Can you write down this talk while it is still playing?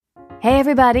Hey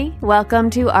everybody, welcome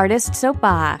to Artist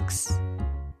Soapbox.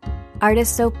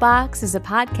 Artist Soapbox is a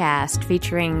podcast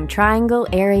featuring Triangle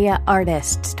area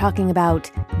artists talking about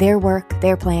their work,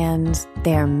 their plans,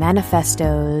 their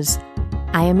manifestos.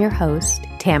 I am your host,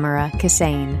 Tamara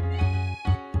Kassane.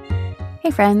 Hey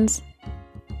friends.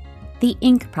 The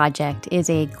Ink Project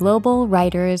is a global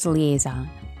writers' liaison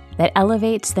that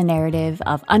elevates the narrative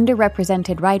of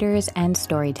underrepresented writers and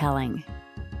storytelling.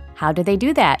 How do they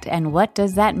do that, and what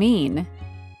does that mean?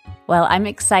 Well, I'm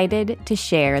excited to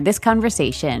share this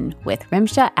conversation with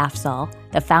Rimsha Afzal,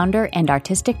 the founder and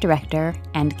artistic director,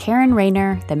 and Karen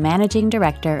Rayner, the managing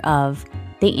director of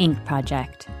The Ink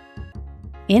Project.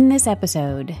 In this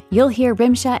episode, you'll hear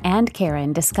Rimsha and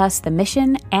Karen discuss the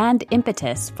mission and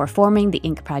impetus for forming The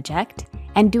Ink Project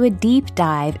and do a deep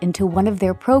dive into one of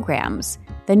their programs,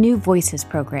 the New Voices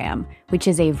program, which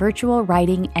is a virtual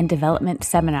writing and development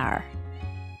seminar.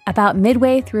 About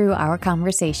midway through our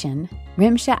conversation,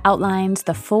 Rimsha outlines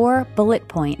the 4 bullet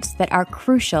points that are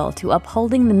crucial to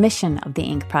upholding the mission of the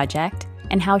Ink Project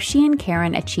and how she and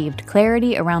Karen achieved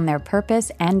clarity around their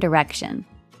purpose and direction.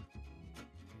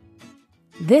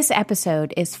 This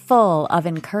episode is full of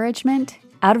encouragement,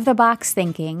 out-of-the-box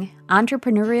thinking,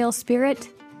 entrepreneurial spirit,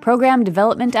 program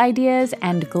development ideas,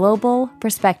 and global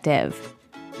perspective.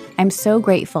 I'm so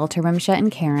grateful to Rimsha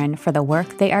and Karen for the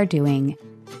work they are doing.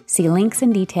 See links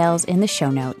and details in the show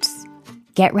notes.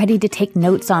 Get ready to take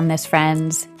notes on this,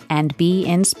 friends, and be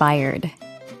inspired.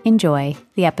 Enjoy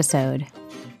the episode.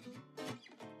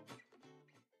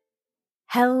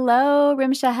 Hello,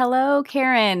 Rimsha. Hello,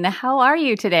 Karen. How are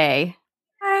you today?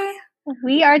 Hi.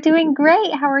 We are doing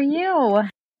great. How are you?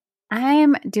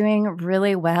 I'm doing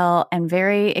really well and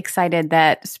very excited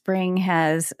that spring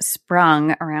has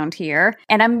sprung around here.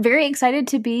 And I'm very excited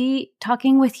to be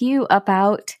talking with you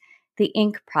about the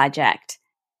Ink Project.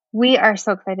 We are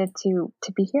so excited to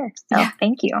be here. So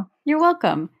Thank you. You're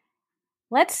welcome.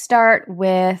 Let's start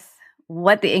with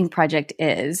what the Ink Project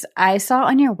is. I saw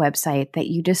on your website that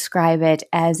you describe it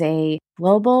as a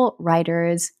global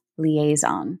writers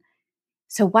liaison.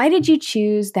 So why did you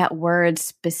choose that word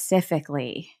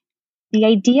specifically? The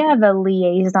idea of a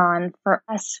liaison for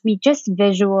us, we just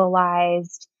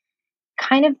visualized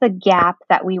kind of the gap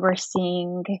that we were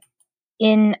seeing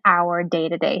in our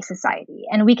day-to-day society.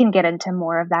 And we can get into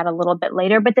more of that a little bit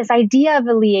later. But this idea of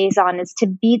a liaison is to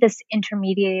be this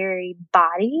intermediary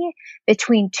body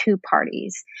between two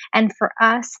parties. And for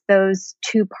us, those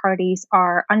two parties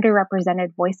are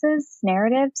underrepresented voices,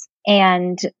 narratives,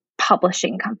 and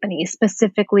publishing companies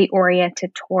specifically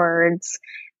oriented towards,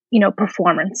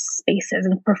 performance spaces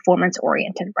and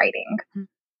performance-oriented writing.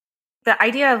 The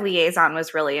idea of liaison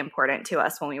was really important to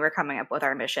us when we were coming up with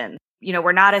our mission.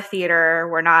 We're not a theater,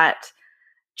 we're not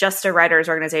just a writers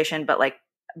organization, but like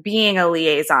being a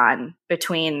liaison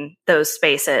between those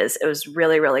spaces, it was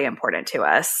really, really important to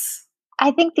us.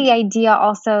 I think the idea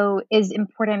also is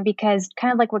important because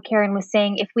kind of like what Karen was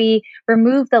saying, if we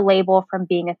remove the label from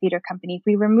being a theater company, if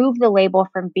we remove the label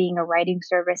from being a writing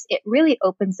service, it really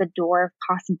opens the door of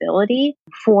possibility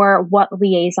for what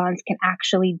liaisons can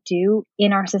actually do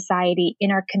in our society,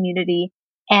 in our community.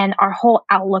 And our whole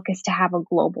outlook is to have a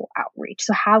global outreach.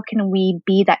 So how can we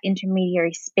be that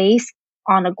intermediary space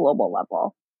on a global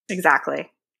level? Exactly.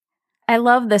 I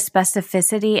love the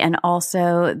specificity and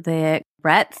also the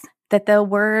breadth that the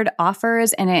word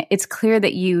offers. And it's clear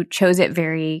that you chose it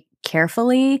very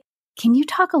carefully. Can you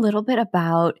talk a little bit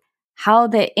about how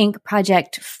the Ink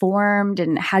Project formed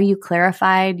and how you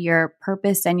clarified your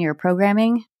purpose and your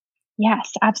programming?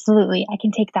 Yes, absolutely. I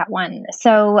can take that one.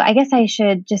 So I guess I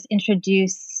should just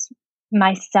introduce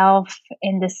myself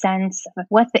in the sense of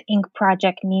what the Ink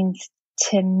Project means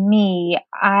to me.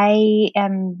 I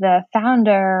am the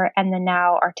founder and the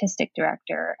now artistic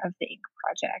director of the Ink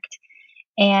Project.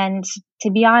 And to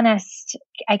be honest,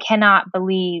 I cannot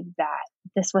believe that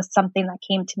this was something that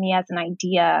came to me as an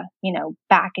idea,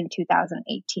 back in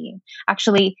 2018.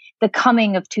 Actually, the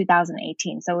coming of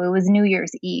 2018. So it was New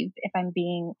Year's Eve, if I'm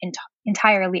being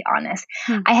entirely honest.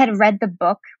 I had read the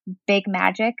book Big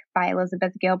Magic by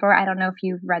Elizabeth Gilbert. I don't know if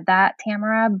you've read that,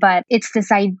 Tamara, but it's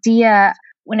this idea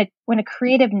when a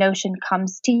creative notion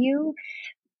comes to you,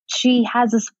 she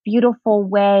has this beautiful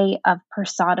way of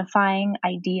personifying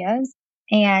ideas.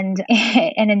 And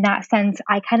in that sense,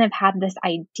 I kind of had this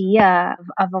idea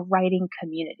of a writing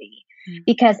community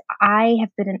because I have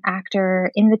been an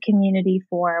actor in the community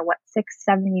for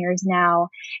 6-7 years now.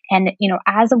 And,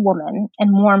 as a woman, and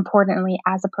more importantly,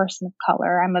 as a person of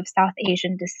color, I'm of South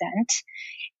Asian descent.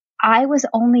 I was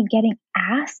only getting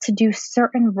asked to do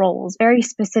certain roles, very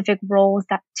specific roles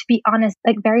that, to be honest,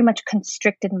 like very much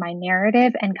constricted my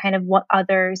narrative and kind of what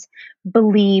others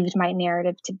believed my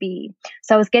narrative to be.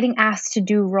 So I was getting asked to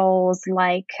do roles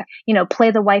like,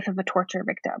 play the wife of a torture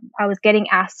victim. I was getting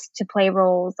asked to play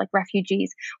roles like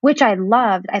refugees, which I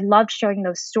loved. I loved sharing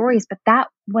those stories, but that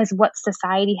was what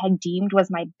society had deemed was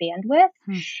my bandwidth.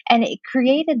 And it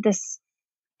created this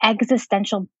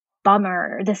existential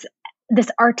bummer, this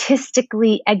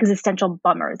artistically existential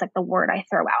bummer is like the word I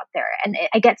throw out there. And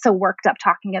I get so worked up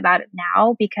talking about it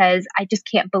now because I just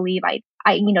can't believe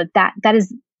that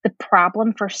is the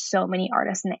problem for so many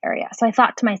artists in the area. So I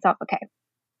thought to myself, okay,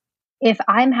 if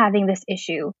I'm having this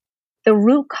issue, the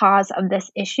root cause of this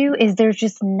issue is there's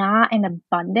just not an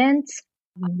abundance,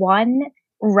 one,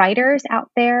 writers out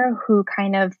there who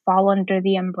kind of fall under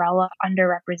the umbrella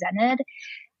underrepresented.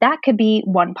 That could be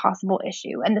one possible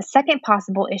issue. And the second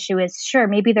possible issue is, sure,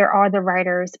 maybe there are the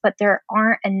writers, but there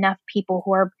aren't enough people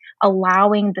who are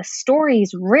allowing the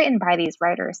stories written by these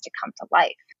writers to come to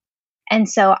life. And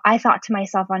so I thought to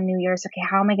myself on New Year's, okay,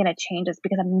 how am I going to change this?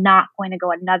 Because I'm not going to go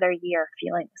another year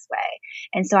feeling this way.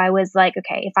 And so I was like,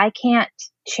 okay, if I can't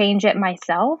change it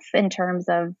myself in terms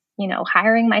of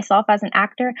hiring myself as an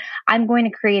actor, I'm going to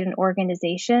create an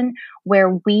organization where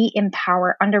we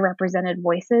empower underrepresented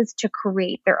voices to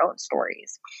create their own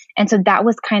stories. And so that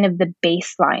was kind of the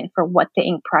baseline for what the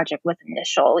Ink Project was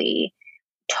initially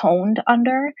toned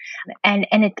under. And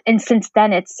since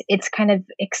then it's kind of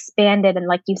expanded. And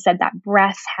like you said, that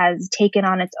breath has taken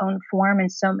on its own form in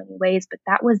so many ways. But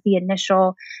that was the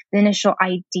initial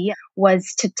idea,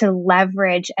 was to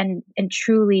leverage and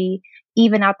truly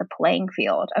even out the playing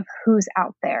field of who's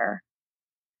out there.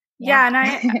 Yeah.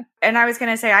 And I was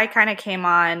going to say, I kind of came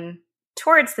on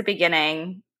towards the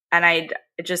beginning, and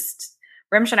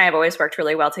Rimsh and I have always worked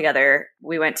really well together.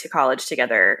 We went to college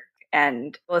together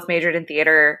and both majored in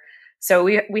theater. So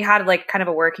we had like kind of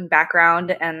a working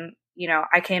background, and,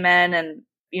 I came in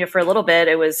and, for a little bit,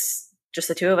 it was just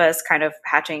the two of us kind of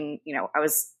hatching, I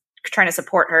was trying to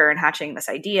support her and hatching this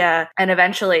idea. And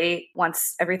eventually,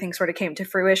 once everything sort of came to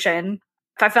fruition,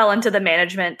 I fell into the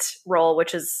management role,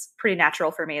 which is pretty natural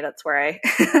for me. That's where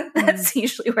that's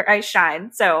usually where I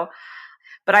shine. So,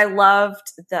 but I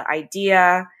loved the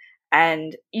idea,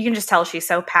 and you can just tell she's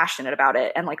so passionate about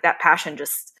it. And like that passion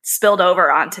just spilled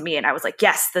over onto me. And I was like,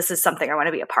 yes, this is something I want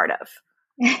to be a part of.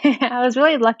 I was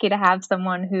really lucky to have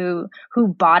someone who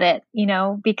bought it,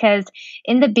 because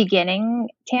in the beginning,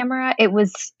 Tamara, it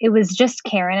was just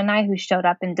Karen and I who showed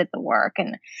up and did the work.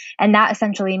 And that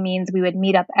essentially means we would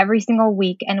meet up every single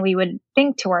week and we would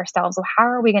think to ourselves, well, how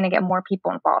are we going to get more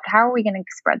people involved? How are we going to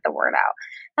spread the word out?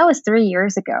 That was 3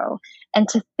 years ago. And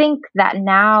to think that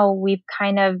now we've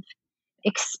kind of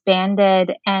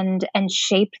expanded and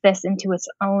shaped this into its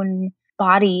own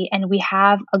body, and we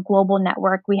have a global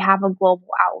network, we have a global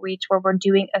outreach where we're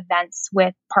doing events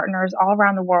with partners all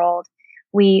around the world.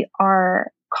 We are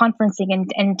conferencing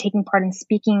and taking part in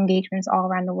speaking engagements all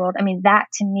around the world. I mean, that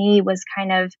to me was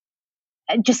kind of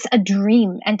just a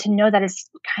dream, and to know that it's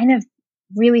kind of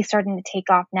really starting to take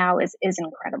off now is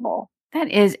incredible. That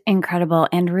is incredible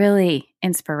and really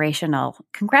inspirational.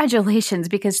 Congratulations,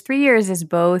 because 3 years is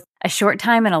both a short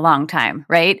time and a long time,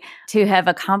 right? To have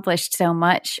accomplished so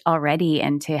much already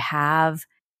and to have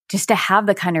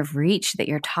the kind of reach that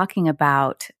you're talking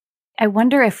about. I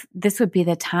wonder if this would be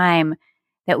the time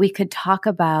that we could talk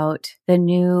about the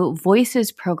new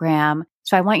Voices program.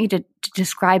 So I want you to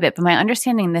describe it, but my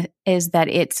understanding is that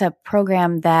it's a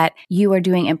program that you are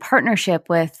doing in partnership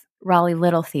with Raleigh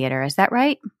Little Theater. Is that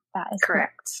right? That is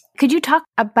correct. Could you talk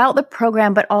about the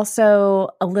program, but also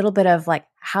a little bit of like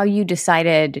how you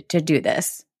decided to do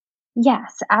this?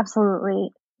 Yes,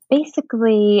 absolutely.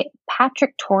 Basically,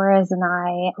 Patrick Torres and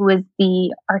I, who is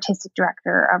the artistic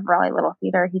director of Raleigh Little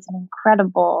Theater, he's an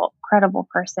incredible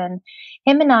person.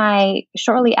 Him and I,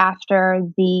 shortly after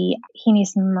the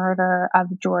heinous murder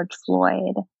of George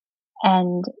Floyd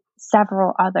and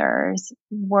several others,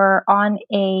 were on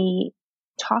a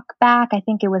talk back. I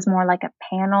think it was more like a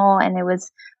panel, and it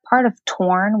was part of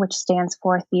TORN, which stands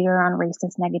for Theater on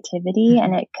Racist Negativity. Mm-hmm.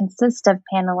 And it consists of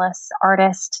panelists,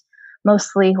 artists,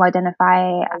 mostly who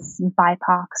identify as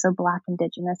BIPOC, so Black,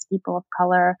 Indigenous, people of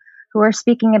color, who are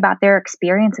speaking about their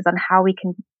experiences on how we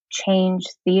can change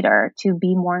theater to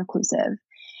be more inclusive.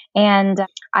 And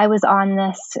I was on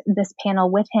this panel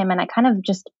with him, and I kind of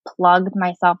just plugged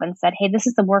myself and said, hey, this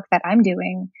is the work that I'm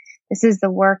doing. This is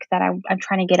the work that I'm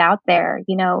trying to get out there.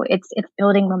 It's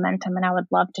building momentum, and I would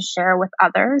love to share with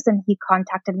others. And he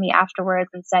contacted me afterwards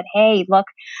and said, hey, look,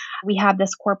 we have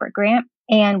this corporate grant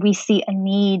and we see a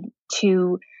need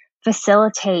to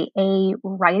facilitate a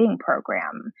writing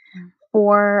program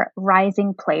for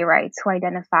rising playwrights who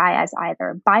identify as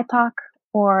either BIPOC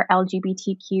or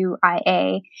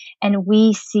LGBTQIA. And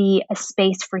we see a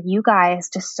space for you guys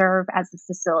to serve as the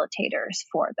facilitators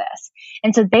for this.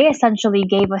 And so they essentially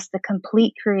gave us the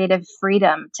complete creative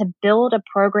freedom to build a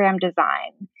program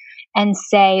design and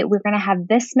say, we're going to have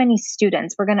this many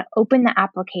students. We're going to open the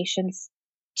applications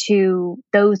to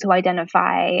those who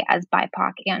identify as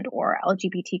BIPOC and or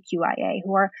LGBTQIA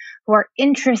who are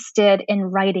interested in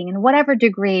writing in whatever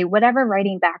degree, whatever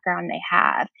writing background they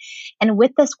have. And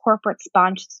with this corporate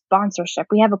sponsorship,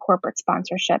 we have a corporate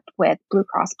sponsorship with Blue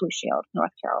Cross Blue Shield,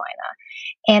 North Carolina.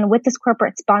 And with this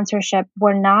corporate sponsorship,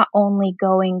 we're not only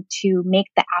going to make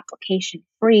the application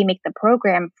free, make the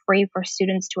program free for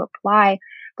students to apply,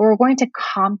 but we're going to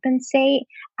compensate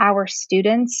our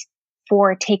students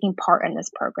for taking part in this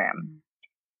program.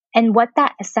 And what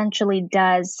that essentially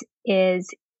does is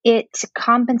it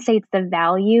compensates the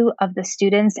value of the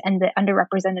students and the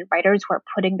underrepresented writers who are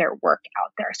putting their work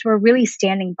out there. So we're really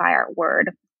standing by our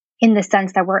word in the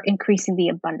sense that we're increasing the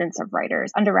abundance of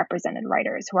writers, underrepresented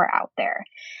writers who are out there.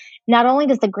 Not only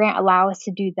does the grant allow us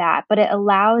to do that, but it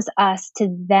allows us to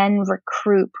then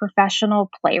recruit professional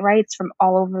playwrights from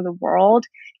all over the world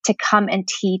to come and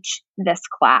teach this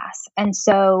class. And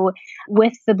so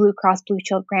with the Blue Cross Blue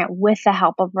Shield grant, with the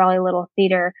help of Raleigh Little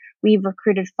Theater, we've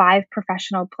recruited 5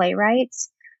 professional playwrights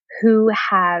who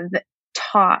have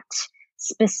taught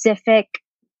specific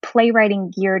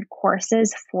playwriting geared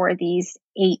courses for these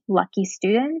 8 lucky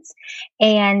students.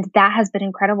 And that has been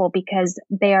incredible because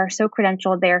they are so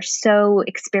credentialed, they're so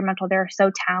experimental, they're so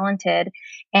talented.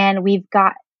 And we've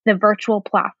got the virtual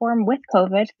platform with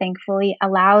COVID, thankfully,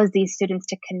 allows these students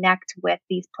to connect with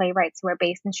these playwrights who are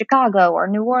based in Chicago or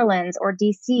New Orleans or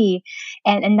DC.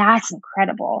 And that's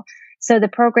incredible. So the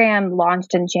program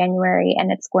launched in January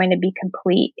and it's going to be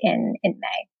complete in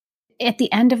May. At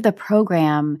the end of the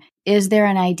program, is there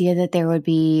an idea that there would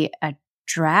be a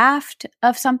draft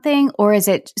of something, or is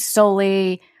it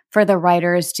solely for the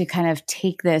writers to kind of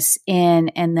take this in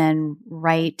and then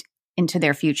write into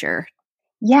their future?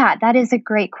 Yeah, that is a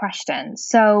great question.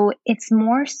 So it's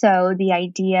more so the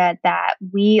idea that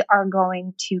we are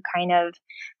going to kind of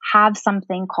have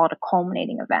something called a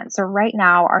culminating event. So right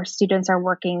now, our students are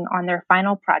working on their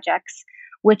final projects,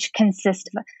 which consist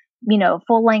of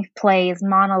full-length plays,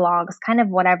 monologues, kind of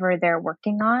whatever they're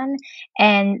working on.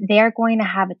 And they're going to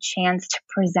have a chance to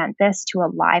present this to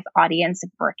a live audience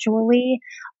virtually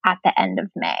at the end of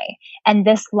May. And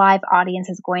this live audience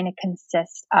is going to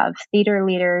consist of theater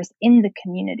leaders in the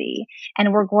community.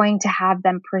 And we're going to have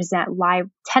them present live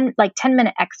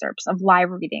 10-minute excerpts of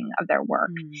live reading of their work.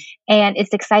 And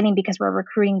it's exciting because we're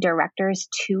recruiting directors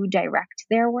to direct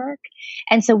their work.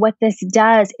 And so what this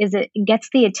does is it gets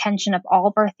the attention of all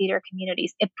of our theater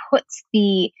communities. It puts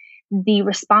the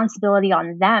responsibility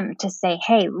on them to say,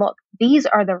 hey, look, these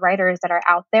are the writers that are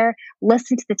out there.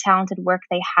 Listen to the talented work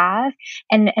they have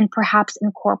and perhaps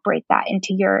incorporate that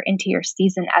into your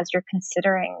season as you're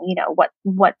considering,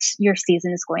 what your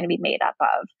season is going to be made up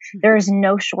of. There is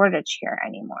no shortage here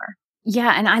anymore.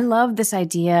 Yeah. And I love this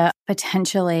idea,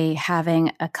 potentially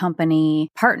having a company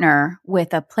partner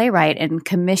with a playwright and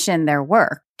commission their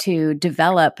work to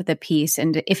develop the piece.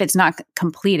 And if it's not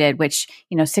completed, which,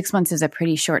 6 months is a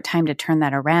pretty short time to turn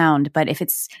that around. But if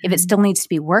it still needs to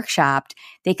be workshopped,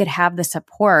 they could have the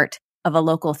support of a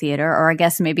local theater, or I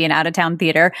guess maybe an out-of-town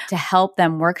theater, to help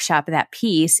them workshop that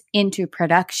piece into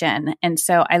production. And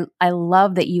so I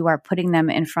love that you are putting them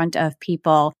in front of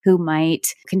people who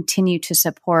might continue to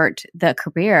support the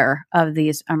career of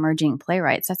these emerging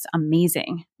playwrights. That's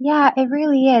amazing. Yeah, it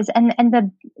really is. And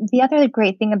the other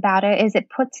great thing about it is it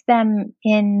puts them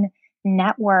in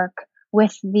network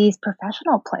with these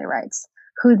professional playwrights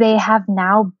who they have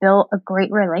now built a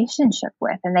great relationship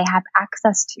with and they have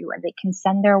access to and they can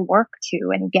send their work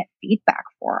to and get feedback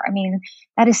for. I mean,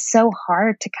 that is so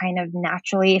hard to kind of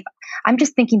naturally, I'm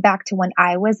just thinking back to when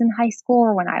I was in high school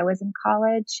or when I was in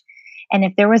college. And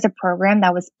if there was a program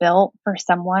that was built for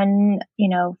someone,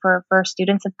 for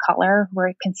students of color who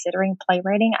were considering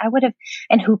playwriting,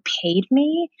 and who paid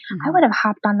me, I would have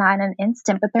hopped on that in an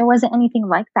instant, but there wasn't anything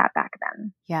like that back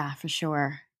then. Yeah, for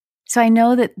sure. So I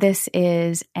know that this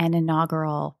is an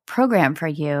inaugural program for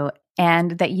you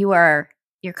and that you're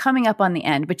coming up on the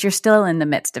end, but you're still in the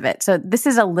midst of it. So this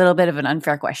is a little bit of an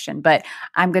unfair question, but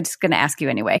I'm just going to ask you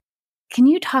anyway. Can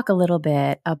you talk a little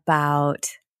bit about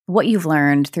what you've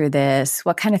learned through this,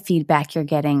 what kind of feedback you're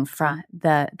getting from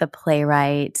the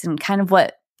playwrights, and kind of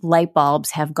what light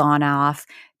bulbs have gone off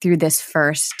through this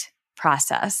first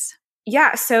process?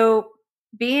 Yeah. So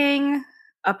being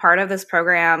a part of this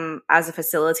program as a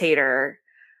facilitator,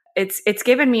 it's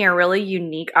given me a really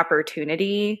unique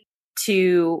opportunity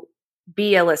to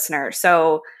be a listener.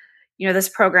 So, this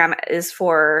program is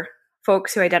for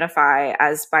folks who identify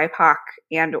as BIPOC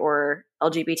and or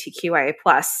LGBTQIA+,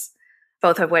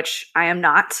 both of which I am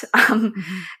not.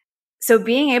 So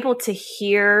being able to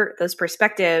hear those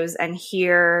perspectives and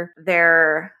hear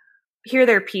their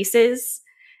pieces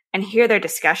and hear their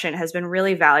discussion has been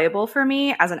really valuable for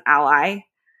me as an ally.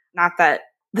 Not that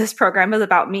this program is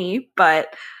about me,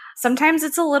 but sometimes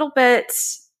it's a little bit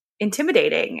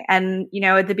intimidating. And,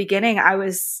 at the beginning, I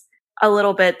was a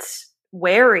little bit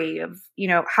wary of,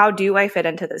 how do I fit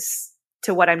into this,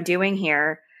 to what I'm doing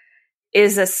here?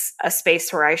 Is this a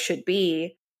space where I should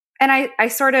be? And I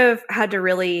sort of had to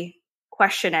really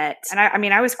question it. And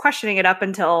I was questioning it up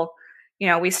until,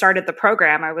 we started the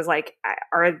program. I was like,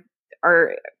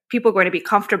 are people going to be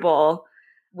comfortable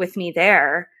with me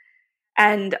there?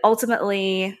 And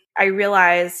ultimately, I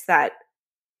realized that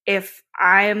if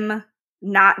I'm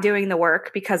not doing the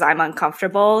work because I'm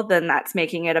uncomfortable, then that's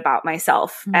making it about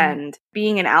myself. Mm-hmm. And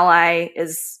being an ally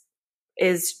is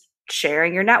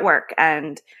sharing your network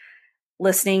and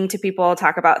listening to people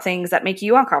talk about things that make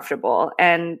you uncomfortable.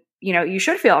 And, you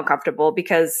should feel uncomfortable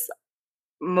because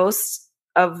most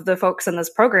of the folks in this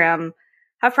program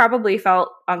have probably felt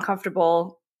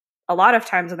uncomfortable a lot of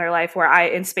times in their life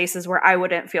in spaces where I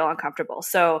wouldn't feel uncomfortable.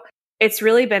 So it's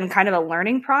really been kind of a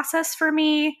learning process for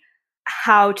me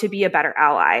how to be a better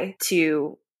ally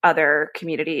to other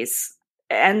communities.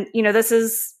 And, this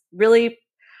is really,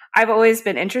 I've always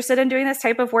been interested in doing this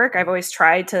type of work. I've always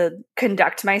tried to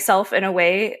conduct myself in a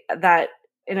way that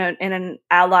in an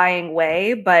allying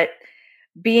way, but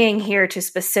being here to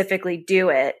specifically do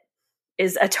it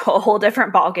is a whole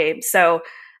different ballgame. So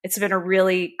it's been a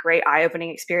really great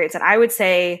eye-opening experience. And I would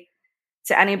say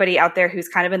to anybody out there who's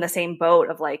kind of in the same boat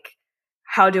of like,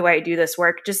 how do I do this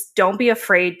work? Just don't be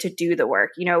afraid to do the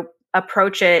work.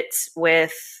 Approach it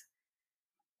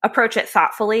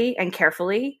thoughtfully and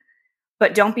carefully,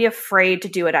 but don't be afraid to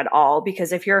do it at all,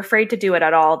 because if you're afraid to do it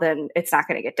at all, then it's not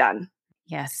going to get done.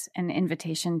 Yes, an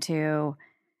invitation to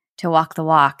walk the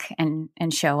walk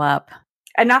and show up.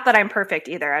 And not that I'm perfect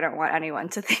either. I don't want anyone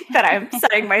to think that I'm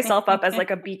setting myself up as like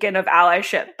a beacon of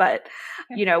allyship, but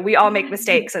we all make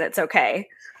mistakes and it's okay.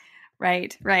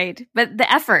 Right. But the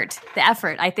effort,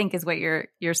 I think, is what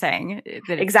you're saying.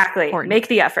 Exactly. Important. Make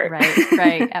the effort.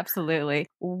 Right. Absolutely.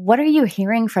 What are you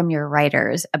hearing from your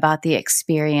writers about the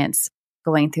experience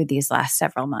going through these last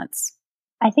several months?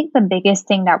 I think the biggest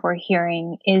thing that we're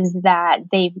hearing is that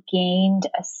they've gained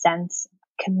a sense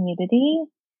of community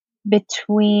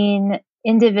between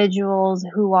individuals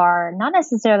who are not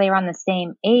necessarily around the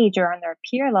same age or on their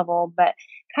peer level, but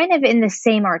kind of in the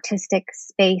same artistic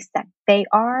space that they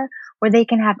are, where they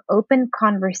can have open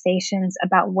conversations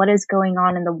about what is going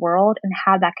on in the world and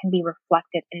how that can be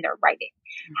reflected in their writing,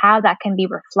 how that can be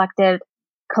reflected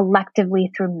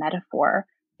collectively through metaphor,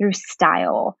 through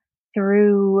style,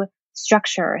 through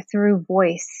structure, through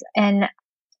voice. And,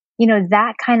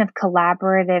 that kind of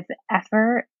collaborative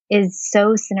effort is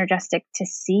so synergistic to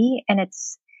see. And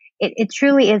it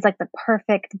truly is like the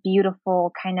perfect,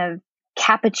 beautiful kind of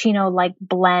cappuccino-like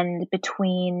blend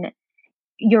between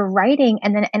your writing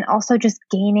and also just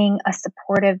gaining a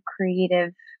supportive,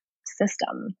 creative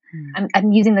system.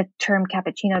 I'm using the term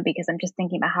cappuccino because I'm just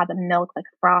thinking about how the milk like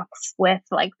froths with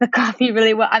like the coffee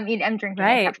really well. I'm drinking a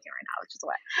cappuccino right now, which is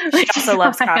what. She also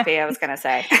loves coffee, I was going to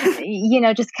say.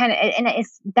 Just kind of, and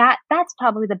it's that's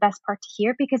probably the best part to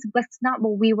hear, because that's not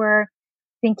what we were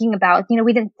thinking about.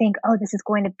 We didn't think, oh, this is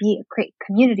going to be a great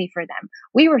community for them.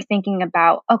 We were thinking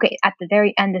about, okay, at the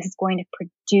very end, this is going to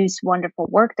produce wonderful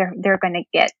work. They're going to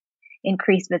get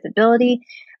increased visibility.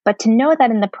 But to know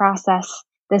that in the process,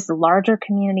 this larger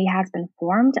community has been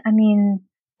formed,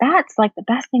 that's like the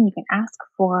best thing you can ask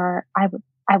for, I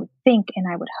would think, and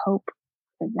I would hope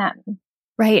for them.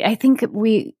 Right. I think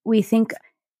we think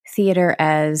theater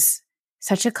as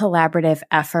such a collaborative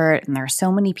effort, and there are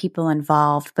so many people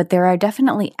involved, but there are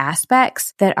definitely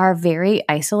aspects that are very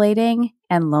isolating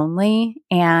and lonely.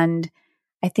 And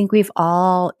I think we've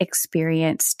all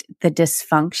experienced the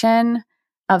dysfunction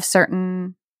of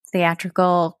certain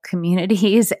theatrical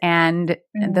communities and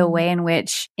the way in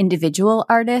which individual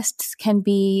artists can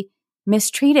be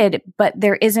mistreated, but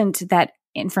there isn't that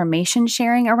information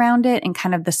sharing around it and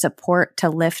kind of the support to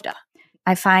lift up.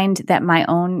 I find that my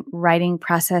own writing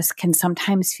process can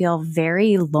sometimes feel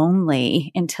very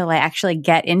lonely until I actually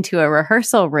get into a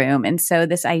rehearsal room. And so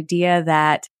this idea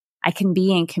that I can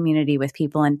be in community with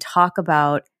people and talk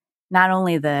about not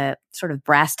only the sort of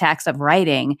brass tacks of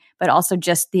writing, but also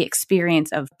just the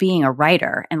experience of being a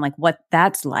writer and like what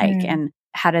that's like and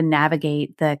how to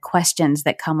navigate the questions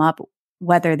that come up,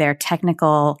 whether they're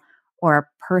technical or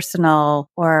personal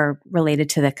or related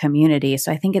to the community.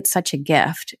 So I think it's such a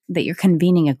gift that you're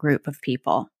convening a group of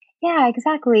people. Yeah,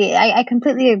 exactly. I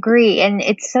completely agree. And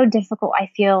it's so difficult,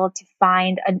 I feel, to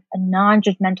find a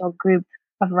non-judgmental group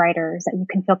of writers that you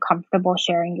can feel comfortable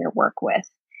sharing your work with.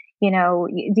 You know,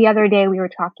 the other day we were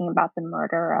talking about the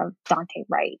murder of Daunte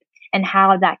Wright and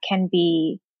how that can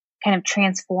be kind of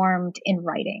transformed in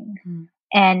writing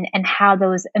and how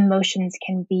those emotions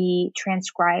can be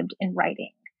transcribed in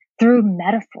writing through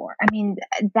metaphor. I mean,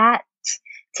 that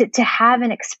to have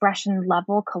an expression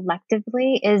level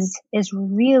collectively is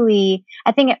really,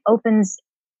 I think it opens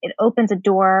a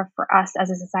door for us as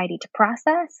a society to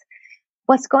process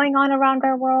what's going on around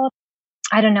our world.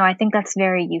 I don't know. I think that's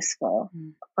very useful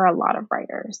for a lot of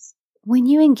writers. When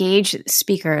you engage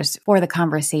speakers for the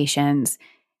conversations,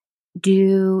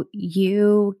 do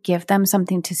you give them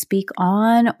something to speak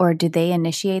on or do they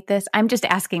initiate this? I'm just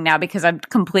asking now because I'm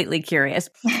completely curious.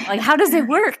 Like, how does it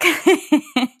work?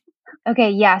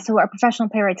 Okay, yeah. So our professional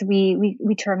playwrights,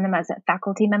 we term them as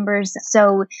faculty members.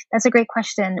 So that's a great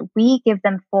question. We give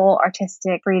them full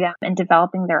artistic freedom in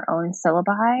developing their own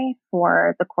syllabi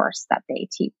for the course that they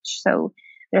teach. So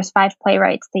there's 5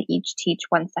 playwrights. They each teach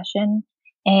one session.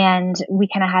 And we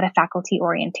kind of had a faculty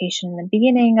orientation in the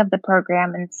beginning of the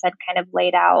program and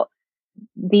laid out,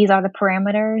 these are the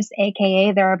parameters,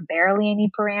 aka there are barely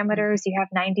any parameters. You have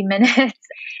 90 minutes.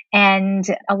 And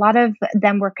a lot of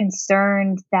them were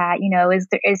concerned that, you know, is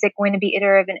it going to be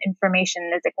iterative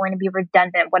information? Is it going to be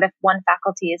redundant? What if one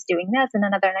faculty is doing this and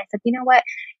another? And I said, you know what?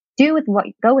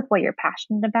 Go with what you're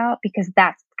passionate about, because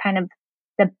that's kind of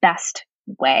the best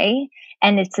way.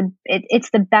 And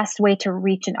it's the best way to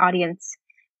reach an audience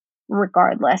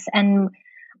regardless. And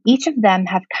each of them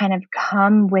have kind of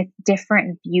come with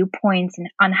different viewpoints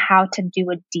on how to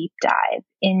do a deep dive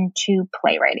into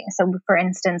playwriting. So for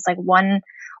instance, like one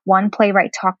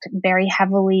playwright talked very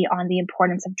heavily on the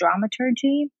importance of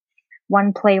dramaturgy.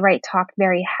 One playwright talked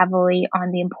very heavily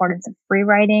on the importance of free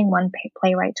writing. One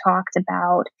playwright talked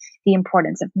about the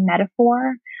importance of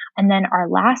metaphor. And then our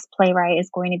last playwright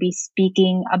is going to be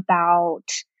speaking about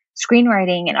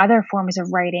screenwriting and other forms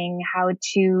of writing, how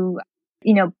to,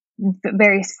 you know,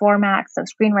 various formats, so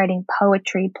screenwriting,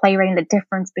 poetry, playwriting, the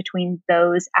difference between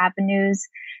those avenues.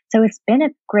 So it's been a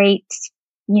great,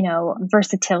 you know,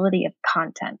 versatility of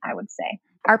content, I would say.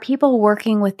 Are people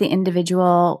working with the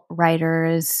individual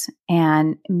writers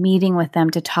and meeting with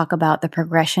them to talk about the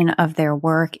progression of their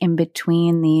work in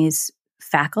between these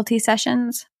faculty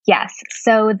sessions? Yes.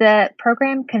 So the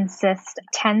program consists of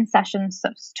 10 sessions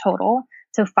total.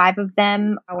 So 5 of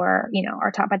them are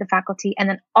taught by the faculty, and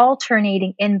then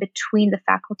alternating in between the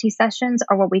faculty sessions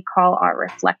are what we call our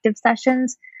reflective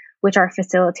sessions, which are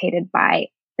facilitated by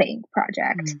the Ink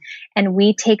Project. And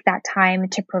we take that time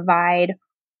to provide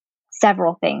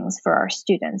several things for our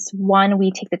students. One,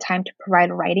 we take the time to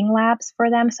provide writing labs for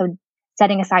them. So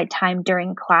setting aside time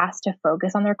during class to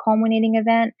focus on their culminating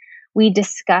event. We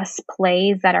discuss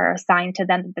plays that are assigned to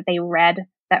them that they read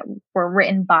that were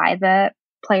written by the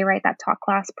playwright that taught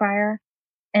class prior.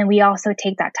 And we also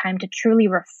take that time to truly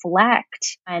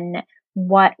reflect on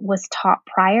what was taught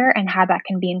prior and how that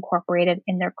can be incorporated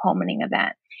in their culminating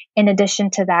event. In addition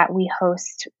to that, we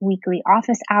host weekly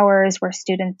office hours where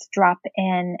students drop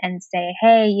in and say,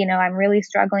 hey, you know, I'm really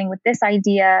struggling with this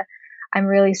idea. I'm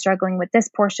really struggling with this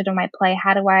portion of my play.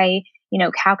 How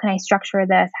can I structure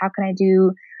this? How can I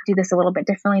do this a little bit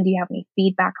differently? Do you have any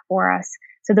feedback for us?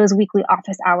 So those weekly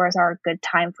office hours are a good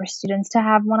time for students to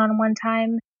have one-on-one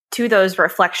time. To those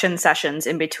reflection sessions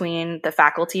in between the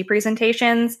faculty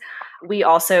presentations, we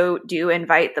also do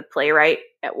invite the playwright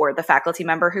or the faculty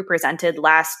member who presented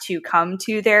last to come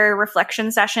to their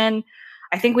reflection session.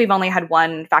 I think we've only had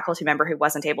one faculty member who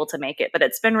wasn't able to make it, but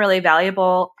it's been really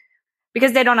valuable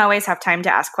because they don't always have time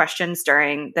to ask questions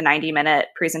during the 90-minute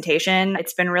presentation.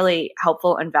 It's been really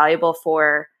helpful and valuable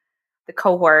for the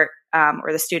cohort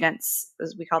or the students,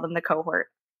 as we call them, the cohort,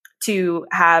 to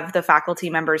have the faculty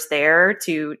members there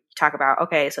to talk about,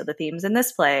 okay, so the themes in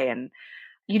this play. And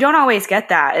you don't always get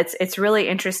that. It's really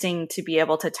interesting to be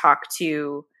able to talk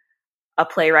to a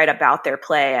playwright about their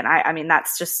play. And I mean,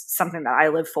 that's just something that I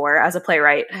live for as a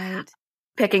playwright,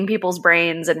 picking people's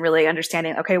brains and really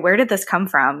understanding, okay, where did this come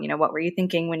from? You know, what were you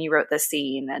thinking when you wrote this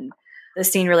scene? And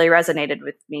this scene really resonated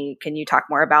with me. Can you talk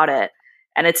more about it?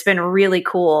 And it's been really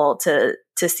cool to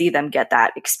see them get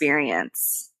that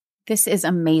experience. This is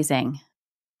amazing.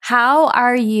 How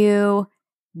are you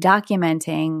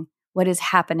documenting what is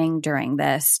happening during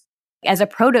this? as a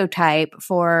prototype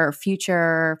for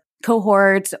future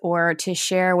cohorts or to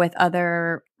share with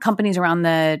other companies around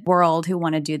the world who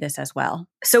want to do this as well?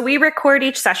 So we record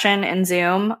each session in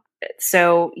Zoom.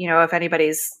 So, if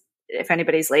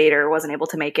anybody's late or wasn't able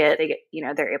to make it,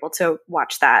 they're able to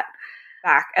watch that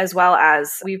back, as well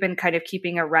as we've been kind of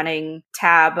keeping a running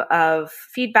tab of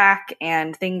feedback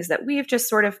and things that we've just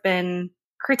sort of been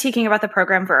critiquing about the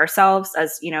program for ourselves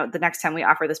as, the next time we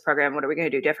offer this program, what are we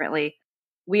going to do differently?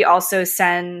 We also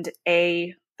send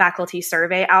a faculty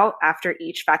survey out after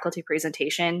each faculty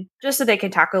presentation, just so they can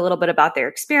talk a little bit about their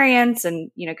experience and,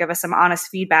 give us some honest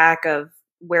feedback of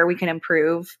where we can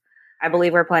improve. I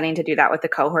believe we're planning to do that with the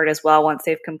cohort as well once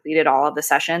they've completed all of the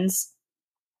sessions.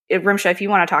 Rimsha, if you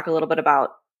want to talk a little bit about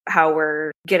how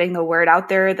we're getting the word out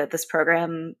there that this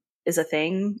program is a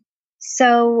thing.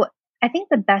 So I think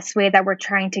the best way that we're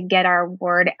trying to get our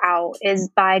word out is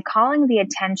by calling the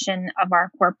attention of our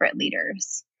corporate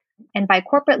leaders. And by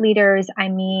corporate leaders, I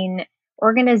mean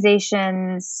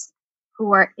organizations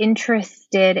who are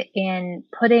interested in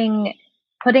putting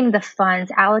the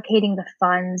funds, allocating the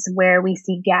funds where we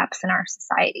see gaps in our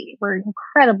society. We're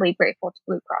incredibly grateful to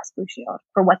Blue Cross Blue Shield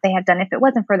for what they have done. If it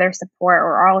wasn't for their support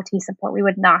or ROT support, we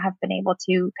would not have been able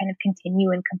to kind of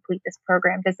continue and complete this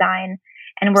program design.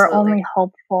 And we're only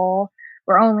hopeful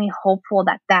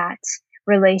that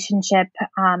relationship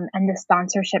and the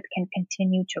sponsorship can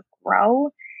continue to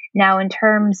grow. Now, in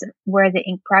terms of where the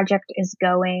Ink Project is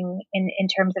going, in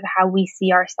terms of how we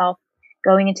see ourselves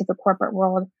going into the corporate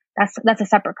world, that's a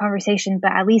separate conversation.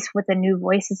 But at least with the New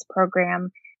Voices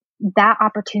program, that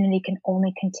opportunity can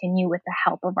only continue with the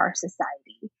help of our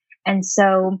society. And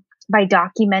so by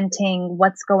documenting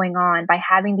what's going on, by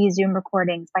having these Zoom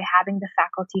recordings, by having the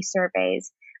faculty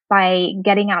surveys, by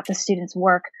getting out the students'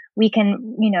 work, we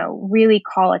can, really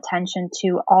call attention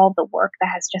to all the work that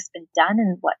has just been done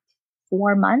in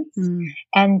 4 months,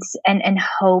 and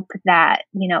hope that,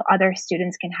 other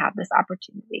students can have this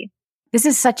opportunity. This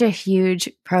is such a huge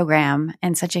program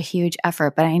and such a huge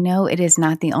effort, but I know it is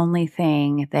not the only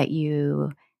thing that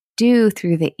you do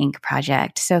through the Ink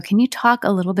Project. So can you talk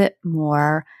a little bit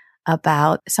more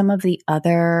about some of the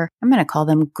other, I'm going to call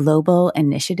them global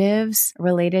initiatives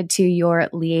related to your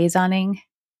liaisoning?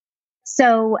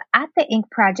 So at the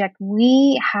Ink Project,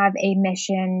 we have a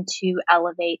mission to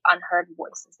elevate unheard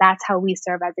voices. That's how we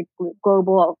serve as a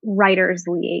global writers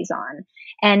liaison.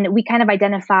 And we kind of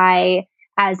identify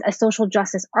as a social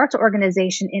justice arts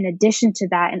organization in addition to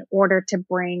that in order to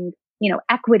bring,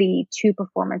 equity to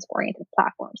performance-oriented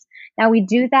platforms. Now, we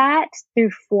do that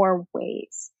through 4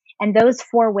 ways. And those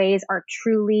 4 ways are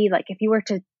truly, like, if you were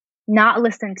to not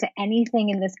listen to anything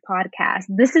in this podcast,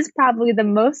 this is probably the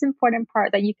most important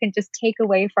part that you can just take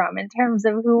away from in terms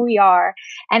of who we are.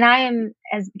 And I am,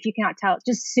 as if you cannot tell,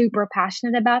 just super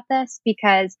passionate about this,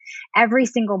 because every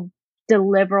single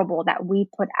deliverable that we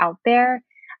put out there,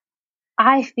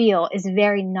 I feel is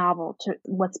very novel to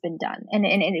what's been done. And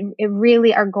it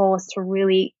really, our goal is to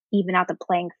really even out the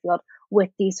playing field with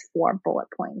these 4 bullet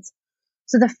points.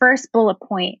 So the first bullet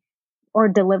point or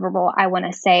deliverable, I want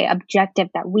to say, objective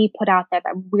that we put out there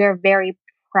that we're very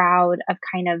proud of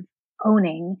kind of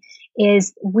owning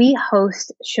is we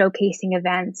host showcasing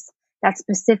events that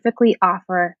specifically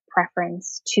offer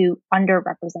preference to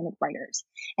underrepresented writers.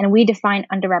 And we define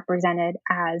underrepresented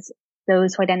as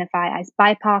those who identify as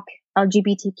BIPOC,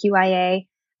 LGBTQIA,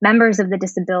 members of the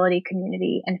disability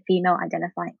community, and female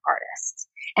identifying artists.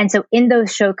 And so in those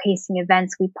showcasing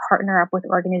events, we partner up with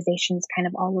organizations kind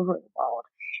of all over the world.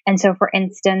 And so, for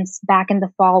instance, back in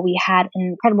the fall, we had an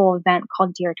incredible event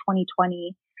called Dear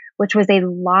 2020, which was a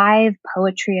live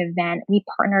poetry event. We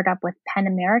partnered up with PEN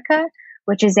America,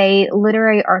 which is a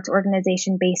literary arts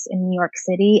organization based in New York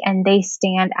City, and they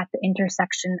stand at the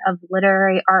intersection of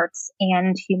literary arts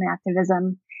and human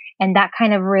activism. And that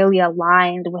kind of really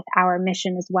aligned with our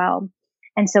mission as well.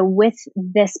 And so with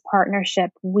this partnership,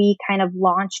 we kind of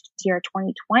launched Dear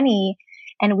 2020,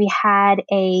 and we had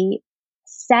a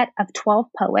set of 12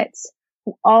 poets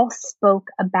who all spoke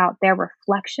about their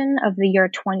reflection of the year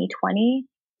 2020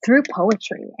 through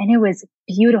poetry. And it was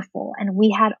beautiful. And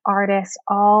we had artists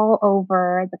all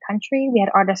over the country. We had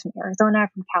artists from Arizona,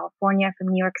 from California, from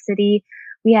New York City.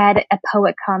 We had a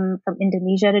poet come from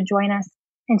Indonesia to join us.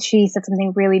 And she said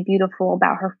something really beautiful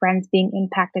about her friends being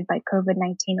impacted by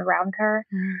COVID-19 around her.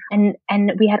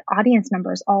 And we had audience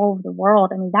members all over the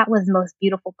world. I mean, that was the most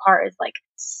beautiful part, is like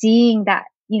seeing that,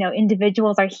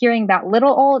 individuals are hearing about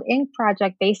little old Ink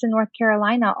Project based in North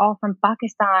Carolina, all from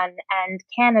Pakistan and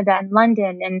Canada and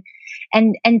London.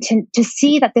 And to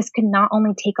see that this could not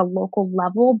only take a local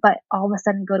level, but all of a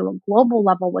sudden go to a global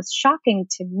level was shocking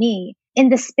to me. in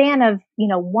the span of,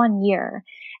 1 year.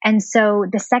 And so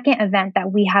the second event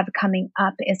that we have coming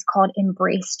up is called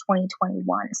Embrace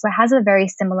 2021. So it has a very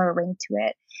similar ring to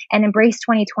it. And Embrace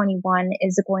 2021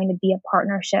 is going to be a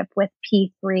partnership with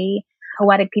P3,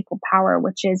 Poetic People Power,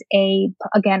 which is a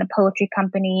poetry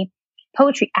company,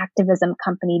 poetry activism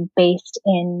company based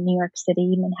in New York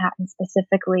City, Manhattan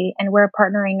specifically. And we're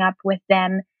partnering up with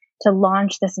them to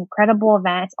launch this incredible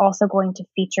event. It's also going to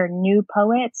feature new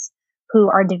poets who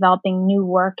are developing new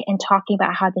work and talking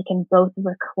about how they can both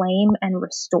reclaim and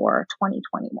restore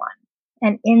 2021.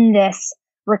 And in this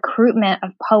recruitment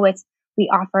of poets, we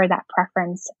offer that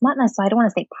preference, not necessarily, I don't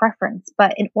want to say preference,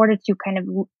 but in order to kind of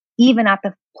even out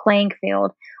the playing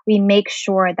field, we make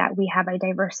sure that we have a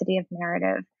diversity of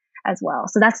narrative as well.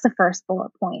 So that's the first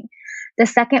bullet point. The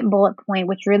second bullet point,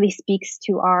 which really speaks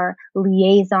to our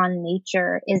liaison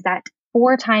nature, is that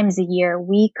 4 times a year,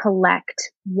 we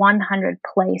collect 100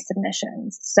 play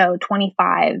submissions. So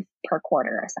 25 per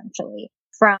quarter, essentially,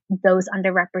 from those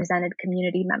underrepresented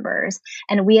community members.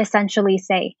 And we essentially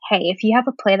say, hey, if you have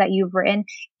a play that you've written,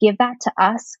 give that to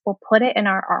us. We'll put it in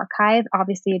our archive.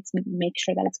 Obviously, it's make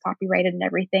sure that it's copyrighted and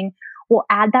everything. We'll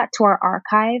add that to our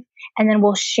archive, and then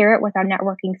we'll share it with our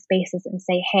networking spaces and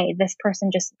say, hey, this person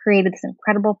just created this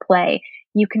incredible play.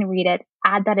 You can read it,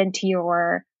 add that into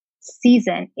your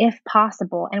season if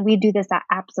possible. And we do this at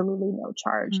absolutely no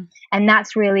charge. And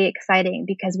that's really exciting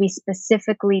because we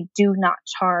specifically do not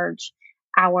charge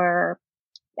our,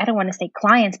 I don't want to say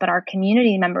clients, but our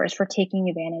community members for taking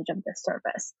advantage of this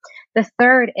service. The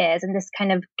third is, and this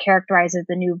kind of characterizes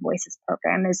the New Voices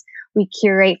program, is we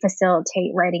curate,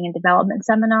 facilitate writing and development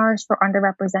seminars for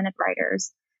underrepresented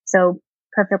writers. So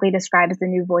perfectly described as the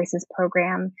New Voices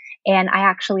program. And I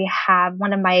actually have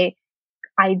one of my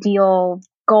ideal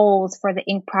goals for the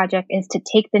Ink Project is to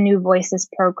take the New Voices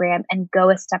program and go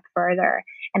a step further.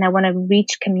 And I want to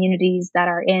reach communities that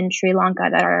are in Sri Lanka,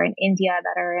 that are in India,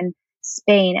 that are in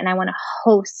Spain. And I want to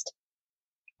host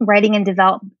writing and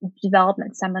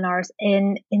development seminars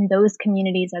in those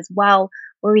communities as well,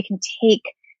 where we can take,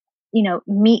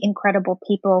 meet incredible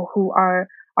people who are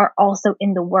also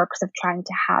in the works of trying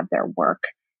to have their work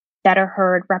better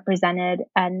heard, represented,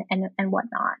 and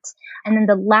whatnot. And then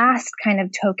the last kind of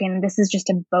token, this is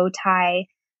just a bow tie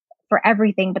for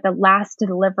everything, but the last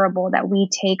deliverable that we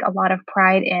take a lot of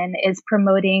pride in is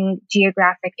promoting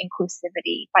geographic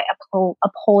inclusivity by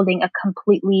upholding a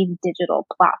completely digital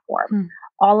platform.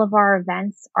 All of our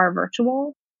events are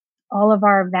virtual. All of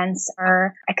our events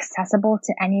are accessible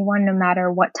to anyone, no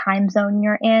matter what time zone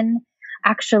you're in.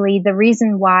 Actually, the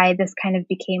reason why this kind of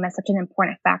became such an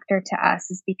important factor to us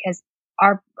is because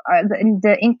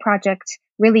the Ink Project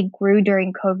really grew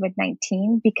during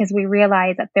COVID-19 because we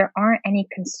realized that there aren't any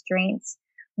constraints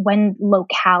when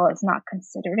locale is not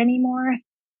considered anymore.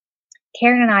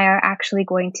 Karen and I are actually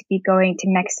going to be going to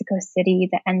Mexico City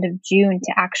the end of June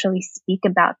to actually speak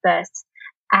about this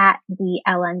at the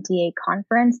LNDA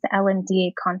conference. The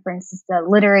LNDA conference is the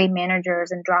Literary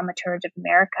Managers and Dramaturge of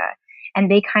America.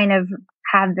 And they kind of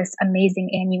have this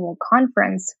amazing annual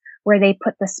conference where they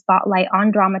put the spotlight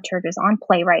on dramaturges, on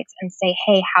playwrights, and say,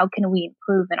 hey, how can we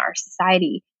improve in our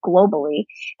society globally?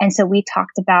 And so we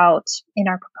talked about in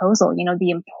our proposal, the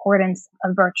importance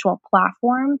of virtual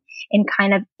platform in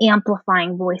kind of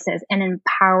amplifying voices and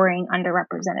empowering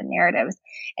underrepresented narratives.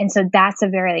 And so that's a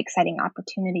very exciting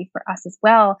opportunity for us as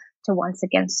well to once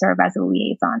again serve as a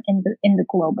liaison in the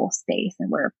global space.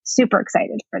 And we're super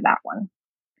excited for that one.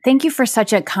 Thank you for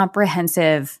such a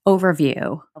comprehensive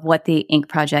overview of what the Ink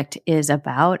Project is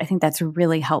about. I think that's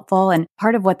really helpful. And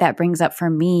part of what that brings up for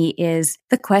me is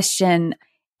the question,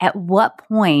 at what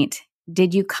point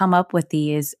did you come up with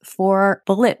these 4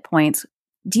 bullet points?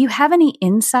 Do you have any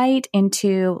insight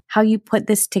into how you put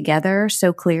this together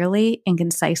so clearly and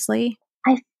concisely?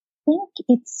 I think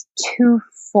it's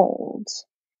twofold.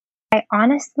 I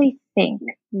honestly think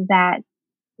that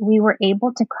we were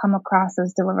able to come across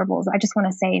those deliverables. I just want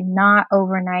to say not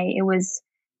overnight. It was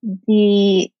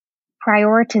the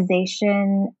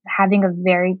prioritization, having a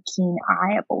very keen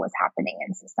eye of what was happening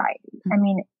in society. I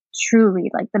mean,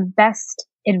 truly, like the best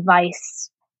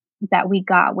advice that we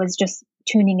got was just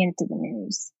tuning into the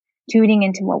news, tuning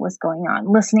into what was going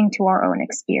on, listening to our own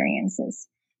experiences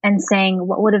and saying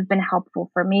what would have been helpful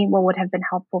for me, what would have been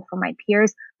helpful for my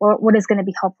peers, what is going to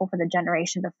be helpful for the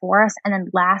generation before us. And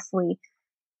then lastly,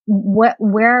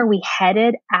 where are we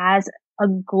headed as a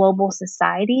global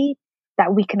society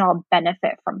that we can all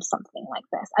benefit from something like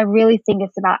this? I really think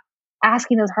it's about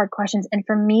asking those hard questions. And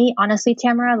for me, honestly,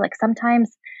 Tamara, like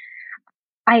sometimes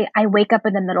I wake up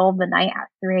in the middle of the night at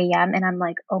 3 a.m. and I'm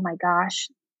like, oh my gosh,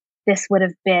 this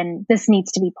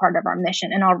needs to be part of our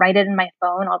mission. And I'll write it in my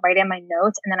phone, I'll write it in my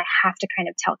notes, and then I have to kind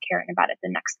of tell Karen about it the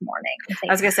next morning. And say,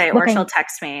 I was going to say, or she'll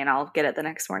text me and I'll get it the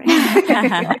next morning.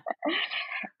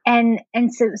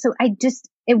 And so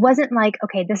it wasn't like,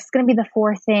 okay, this is going to be the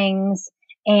 4 things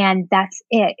and that's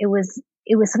it. It was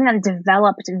something that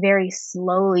developed very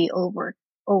slowly over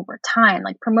time.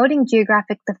 Like promoting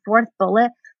geographic, the 4th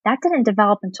bullet, that didn't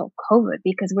develop until COVID,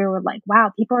 because we were like,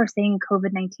 wow, people are saying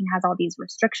COVID-19 has all these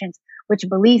restrictions, which,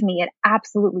 believe me, it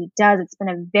absolutely does. It's been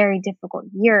a very difficult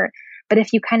year. But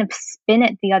if you kind of spin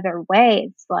it the other way,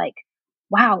 it's like,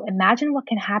 wow, imagine what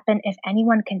can happen if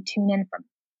anyone can tune in from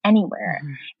anywhere.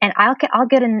 Mm-hmm. And I'll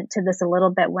get into this a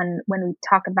little bit when we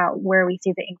talk about where we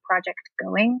see the Ink Project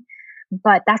going.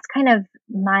 But that's kind of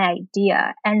my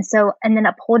idea. And then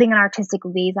upholding an artistic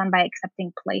liaison by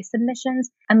accepting play submissions.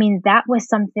 I mean, that was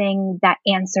something that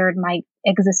answered my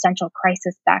existential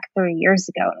crisis back 3 years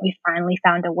ago. And we finally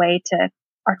found a way to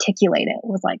articulate it. It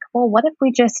was like, well, what if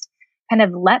we just kind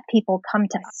of let people come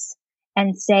to us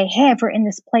and say, hey, if we're in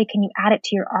this play, can you add it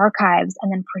to your archives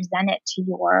and then present it to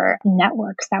your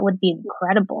networks? That would be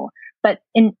incredible. But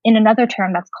in another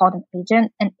term, that's called an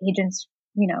agent. And agents,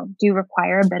 do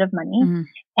require a bit of money,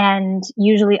 and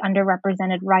usually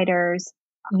underrepresented writers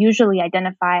usually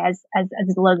identify as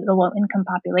the low income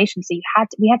population. So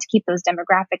we had to keep those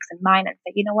demographics in mind and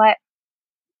say, you know what,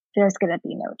 there's going to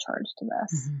be no charge to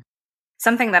this. Mm-hmm.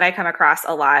 Something that I come across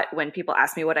a lot when people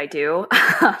ask me what I do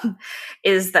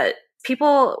is that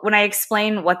people, when I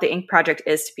explain what the Ink Project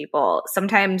is to people,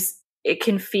 sometimes it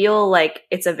can feel like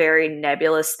it's a very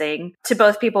nebulous thing to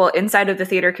both people inside of the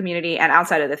theater community and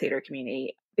outside of the theater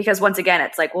community. Because once again,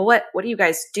 it's like, well, what do you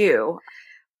guys do?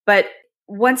 But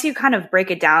once you kind of break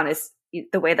it down, is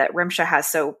the way that Rimsha has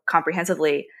so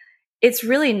comprehensively, it's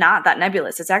really not that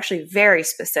nebulous. It's actually very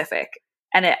specific.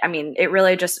 And it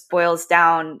really just boils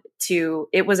down to,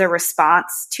 it was a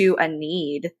response to a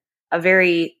need, a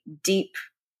very deep,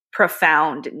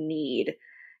 profound need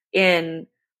in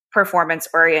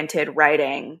performance-oriented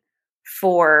writing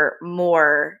for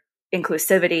more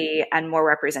inclusivity and more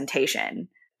representation.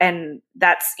 And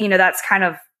that's kind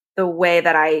of the way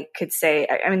that I could say,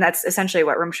 that's essentially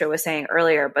what Rimsha was saying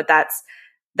earlier, but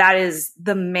that is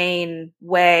the main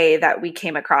way that we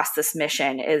came across this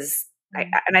mission is,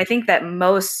 and I think that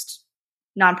most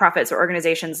nonprofits or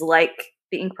organizations like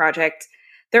the Ink Project,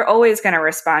 they're always going to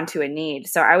respond to a need.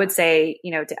 So I would say,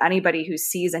 to anybody who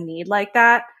sees a need like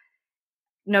that,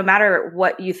 no matter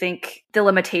what you think the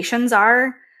limitations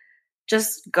are,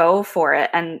 just go for it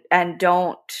and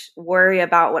don't worry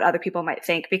about what other people might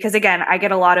think. Because again, I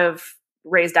get a lot of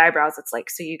raised eyebrows. It's like,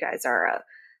 so you guys are a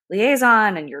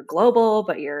liaison and you're global,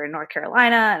 but you're in North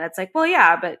Carolina. And it's like, well,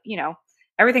 yeah, but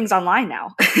everything's online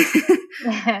now.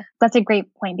 That's a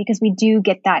great point, because we do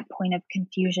get that point of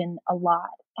confusion a lot.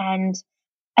 And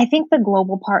I think the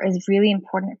global part is really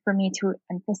important for me to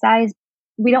emphasize.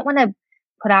 We don't want to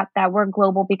put out that we're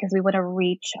global because we want to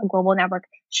reach a global network.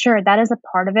 Sure, that is a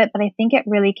part of it, but I think it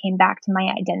really came back to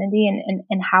my identity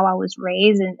and how I was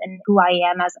raised and who I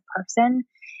am as a person.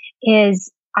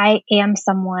 Is I am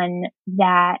someone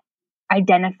that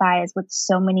identifies with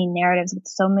so many narratives, with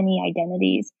so many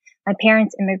identities. My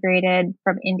parents immigrated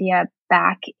from India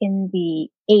back in the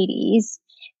 80s,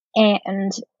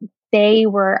 and they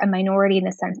were a minority in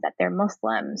the sense that they're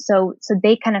Muslim. So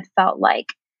they kind of felt like,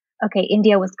 okay,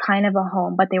 India was kind of a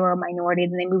home, but they were a minority.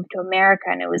 Then they moved to America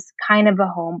and it was kind of a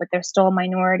home, but they're still a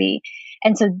minority.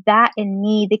 And so that in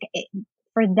me,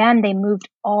 for them, they moved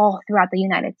all throughout the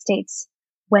United States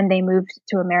when they moved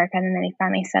to America, and then they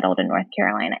finally settled in North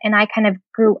Carolina. And I kind of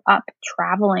grew up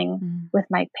traveling with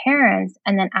my parents.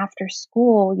 And then after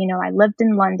school, I lived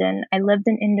in London, I lived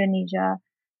in Indonesia,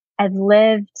 I've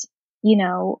lived,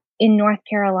 in North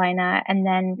Carolina, and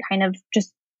then kind of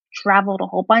just traveled a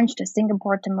whole bunch to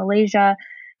Singapore, to Malaysia,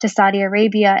 to Saudi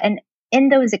Arabia. And in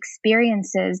those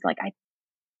experiences, like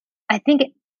I think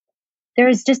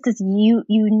there's just this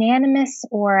unanimous,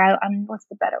 or what's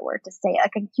the better word to say,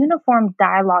 like a uniform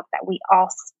dialogue that we all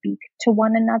speak to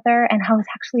one another. And I was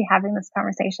actually having this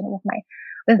conversation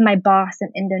with my boss in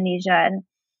Indonesia,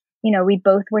 and we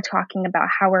both were talking about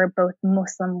how we're both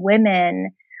Muslim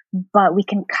women, but we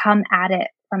can come at it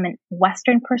from a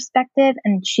Western perspective,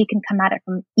 and she can come at it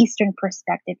from Eastern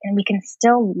perspective, and we can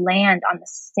still land on the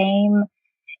same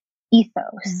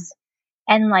ethos.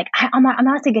 And like, I'm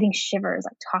honestly getting shivers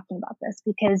like talking about this,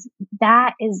 because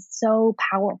that is so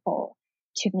powerful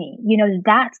to me.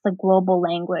 That's the global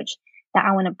language that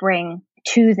I want to bring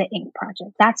to the Ink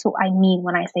Project. That's what I mean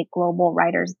when I say global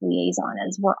writers liaison,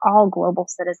 is we're all global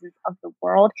citizens of the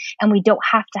world, and we don't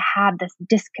have to have this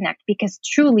disconnect, because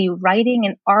truly writing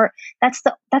and art, that's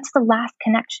the last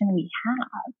connection we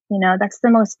have. That's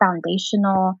the most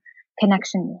foundational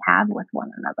connection we have with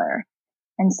one another.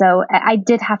 And so I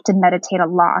did have to meditate a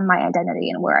lot on my identity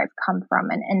and where I've come from,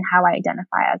 and how I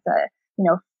identify as a,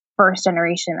 first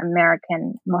generation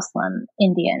American Muslim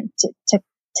Indian to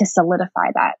solidify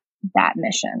that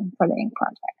mission for the Ink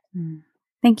Project.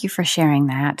 Thank you for sharing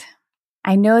that.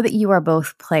 I know that you are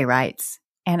both playwrights,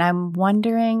 and I'm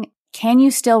wondering, can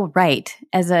you still write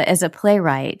as a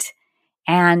playwright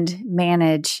and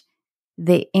manage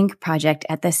the Ink Project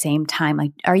at the same time?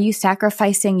 Like, are you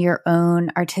sacrificing your own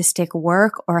artistic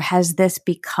work, or has this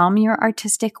become your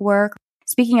artistic work?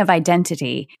 Speaking of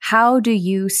identity, how do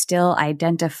you still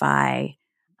identify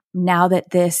now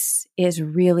that this is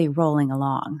really rolling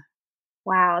along?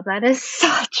 Wow, that is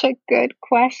such a good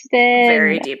question.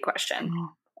 Very deep question.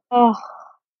 Oh,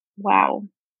 wow.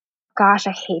 Gosh,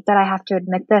 I hate that I have to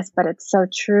admit this, but it's so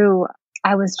true.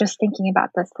 I was just thinking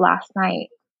about this last night.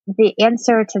 The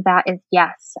answer to that is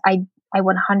yes. I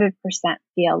 100%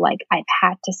 feel like I've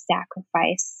had to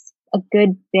sacrifice a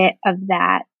good bit of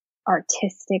that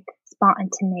artistic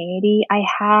spontaneity I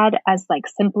had as like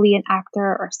simply an actor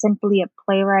or simply a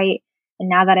playwright. And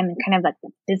now that I'm in kind of like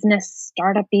the business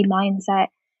startup-y mindset,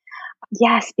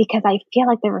 yes, because I feel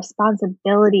like the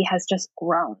responsibility has just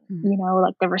grown,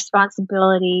 like the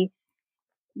responsibility,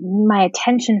 my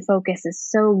attention focus is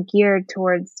so geared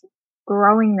towards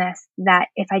growing this, that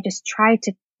if I just try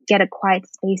to get a quiet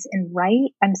space and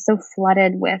write, I'm so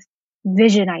flooded with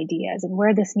vision ideas and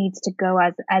where this needs to go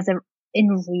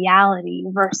in reality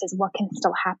versus what can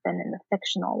still happen in the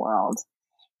fictional world.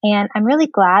 And I'm really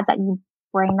glad that you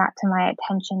bring that to my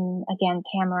attention again,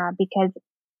 Tamara, because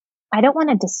I don't want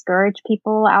to discourage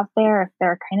people out there if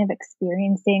they're kind of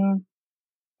experiencing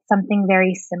something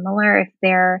very similar, if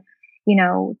they're,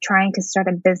 trying to start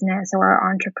a business or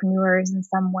are entrepreneurs in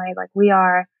some way like we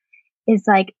are, is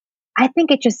like, I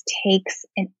think it just takes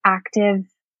an active,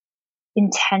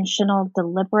 intentional,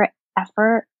 deliberate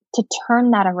effort to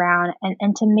turn that around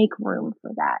and to make room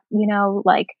for that.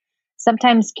 Like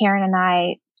sometimes Karen and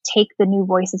I take the New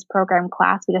Voices program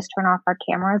class. We just turn off our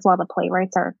cameras while the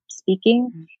playwrights are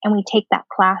speaking, and we take that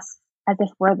class as if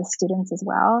we're the students as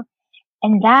well.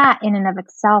 And that in and of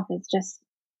itself is just,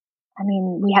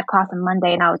 we had class on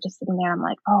Monday and I was just sitting there. I'm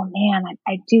like, oh man,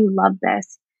 I do love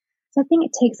this. So I think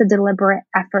it takes a deliberate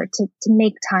effort to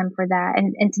make time for that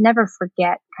and to never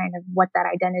forget kind of what that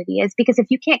identity is. Because if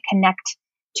you can't connect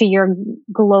to your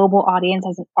global audience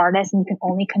as an artist and you can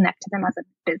only connect to them as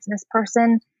a business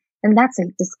person, then that's a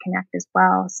disconnect as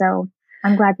well. So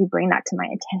I'm glad you bring that to my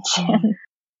attention.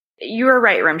 You were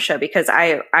right, Rimsha, because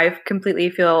I completely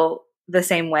feel the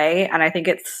same way. And I think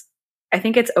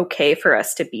it's okay for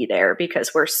us to be there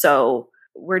because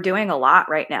we're doing a lot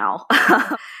right now.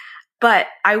 But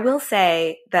I will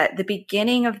say that the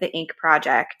beginning of the Ink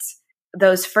Project,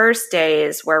 those first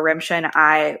days where Rimsha and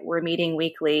I were meeting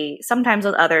weekly, sometimes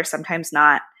with others, sometimes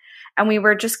not, and we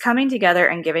were just coming together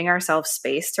and giving ourselves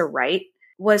space to write,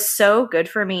 was so good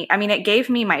for me. It gave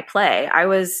me my play.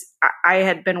 I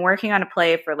had been working on a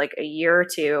play for like a year or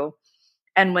two.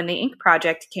 And when the Ink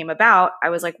Project came about,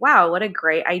 I was like, wow, what a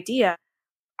great idea.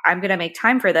 I'm going to make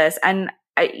time for this. And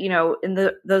in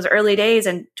those early days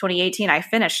in 2018, I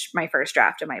finished my first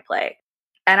draft of my play.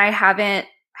 And I haven't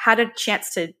had a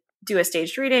chance to do a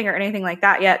staged reading or anything like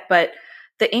that yet.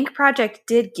 The Ink Project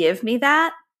did give me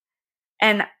that.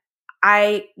 And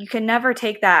you can never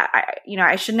take that.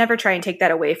 I should never try and take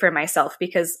that away from myself,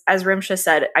 because as Rimsha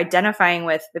said, identifying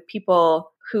with the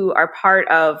people who are part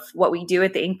of what we do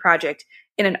at the Ink Project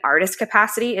in an artist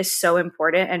capacity is so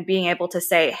important. And being able to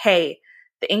say, hey,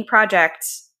 the Ink Project,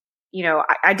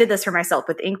 I did this for myself,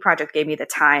 but the Ink Project gave me the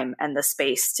time and the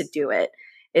space to do it,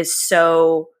 is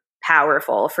so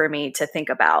powerful for me to think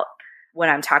about when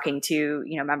I'm talking to,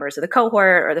 members of the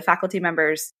cohort or the faculty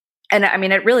members. And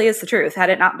it really is the truth. Had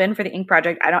it not been for the Ink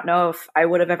Project, I don't know if I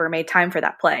would have ever made time for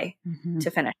that play to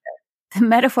finish it. The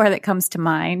metaphor that comes to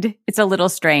mind, it's a little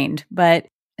strained, but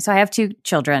so I have 2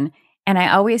 children, and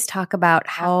I always talk about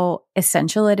how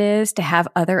essential it is to have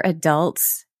other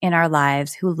adults in our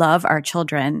lives who love our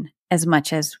children as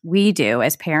much as we do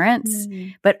as parents,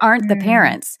 but aren't the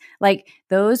parents. Like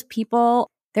those people,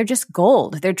 they're just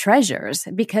gold. They're treasures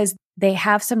because they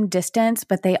have some distance,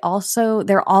 but they're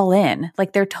all in.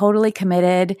 Like they're totally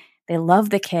committed. They love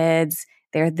the kids.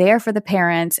 They're there for the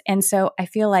parents. And so I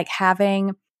feel like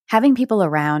having having people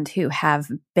around who have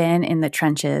been in the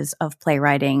trenches of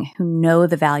playwriting, who know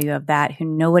the value of that, who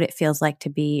know what it feels like to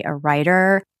be a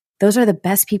writer, those are the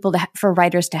best people for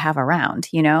writers to have around,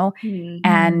 you know? Mm-hmm.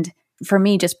 And for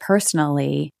me, just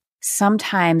personally,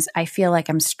 sometimes I feel like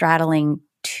I'm straddling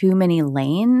too many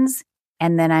lanes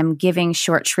and then I'm giving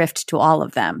short shrift to all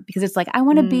of them because it's like, I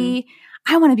want to be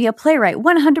a playwright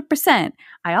 100%.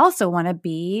 I also want to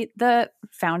be the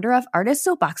founder of Artist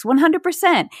Soapbox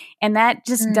 100%. And that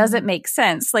just doesn't make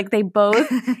sense. Like they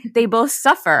both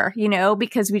suffer, you know,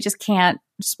 because we just can't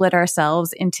split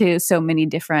ourselves into so many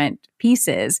different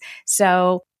pieces.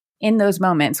 So in those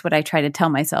moments, what I try to tell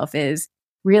myself is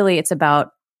really it's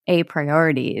about A,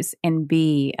 priorities, and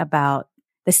B, about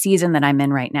the season that I'm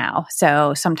in right now.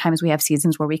 So sometimes we have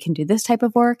seasons where we can do this type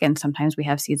of work, and sometimes we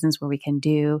have seasons where we can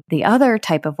do the other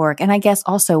type of work. And I guess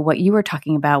also what you were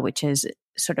talking about, which is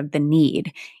sort of the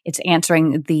need. It's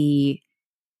answering the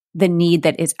need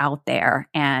that is out there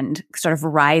and sort of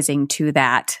rising to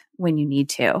that when you need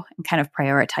to and kind of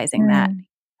prioritizing that.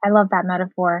 I love that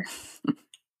metaphor.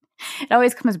 It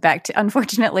always comes back to,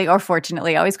 unfortunately or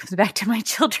fortunately, always comes back to my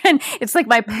children. It's like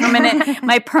my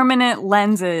permanent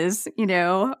lenses, you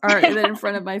know, are in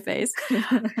front of my face.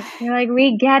 You're like,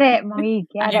 we get it. We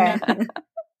get it.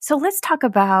 So let's talk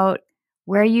about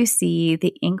where you see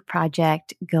the Ink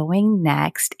Project going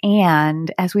next.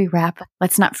 And as we wrap,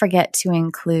 let's not forget to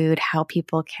include how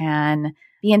people can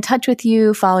be in touch with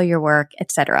you, follow your work,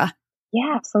 etc.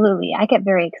 Yeah, absolutely. I get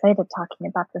very excited talking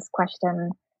about this question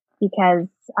because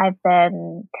I've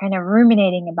been kind of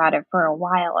ruminating about it for a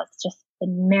while. It's just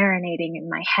been marinating in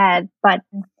my head. But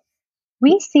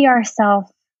we see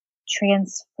ourselves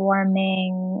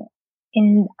transforming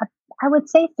in, I would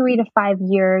say, 3 to 5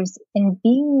 years in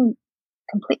being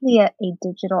completely a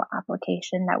digital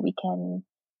application that we can,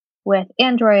 with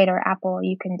Android or Apple,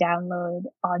 you can download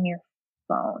on your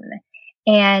phone.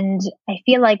 And I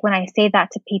feel like when I say that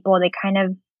to people, they kind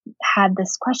of had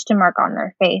this question mark on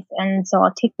their face. And so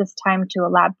I'll take this time to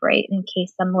elaborate in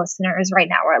case some listeners right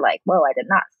now are like, whoa, I did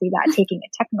not see that taking a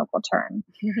technical turn.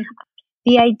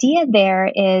 The idea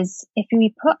there is if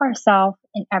we put ourselves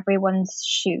in everyone's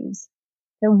shoes,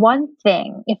 the one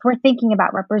thing, if we're thinking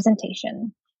about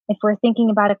representation, if we're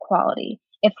thinking about equality,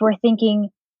 if we're thinking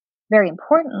very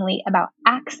importantly about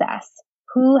access,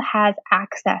 who has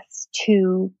access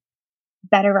to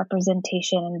better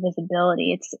representation and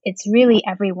visibility? It's really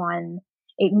everyone.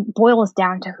 It boils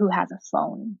down to who has a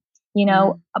phone. You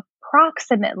know,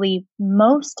 approximately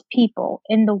most people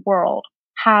in the world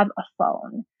have a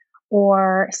phone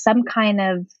or some kind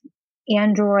of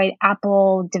Android,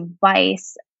 Apple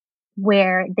device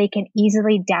where they can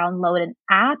easily download an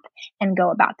app and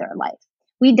go about their life.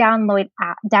 We download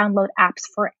apps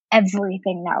for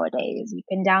everything nowadays. You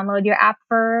can download your app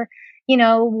for, you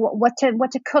know, what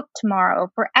to cook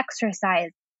tomorrow, for exercise.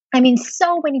 I mean,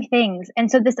 so many things. And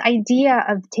so this idea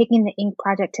of taking the Ink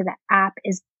Project to the app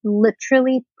is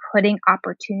literally putting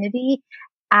opportunity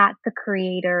at the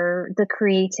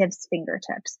creative's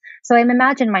fingertips. So I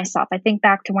imagine myself, I think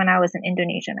back to when I was in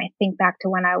Indonesia, and I think back to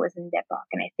when I was in Depok,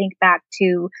 and I think back to,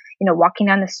 you know, walking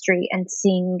down the street and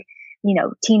seeing, you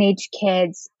know, teenage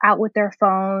kids out with their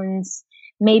phones.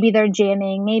 Maybe they're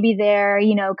jamming, maybe they're,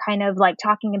 you know, kind of like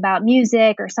talking about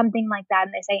music or something like that.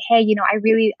 And they say, hey, you know, I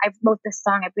wrote this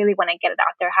song. I really want to get it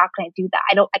out there. How can I do that?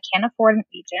 I can't afford an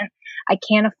agent. I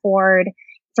can't afford,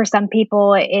 for some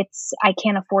people, I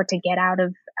can't afford to get out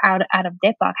of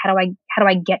Depok. How do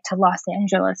I get to Los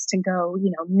Angeles to go,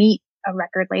 you know, meet a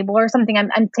record label or something?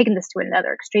 I'm taking this to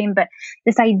another extreme, but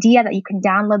this idea that you can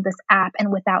download this app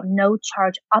and without no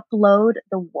charge upload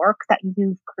the work that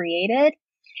you've created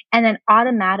and then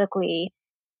automatically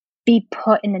be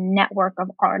put in the network of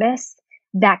artists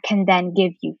that can then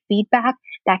give you feedback,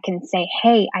 that can say,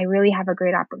 hey, I really have a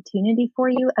great opportunity for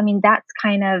you. I mean, that's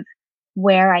kind of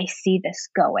where I see this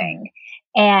going.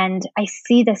 And I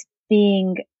see this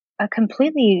being a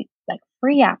completely like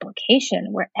free application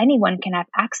where anyone can have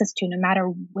access to no matter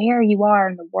where you are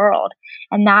in the world.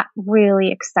 And that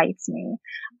really excites me.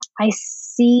 I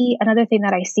see another thing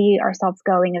that I see ourselves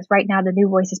going is right now the New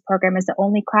Voices program is the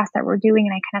only class that we're doing.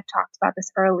 And I kind of talked about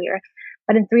this earlier,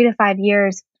 but in 3 to 5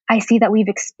 years, I see that we've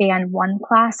expanded one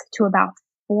class to about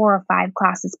 4 or 5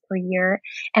 classes per year.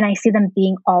 And I see them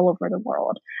being all over the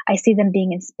world. I see them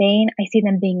being in Spain. I see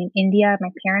them being in India, my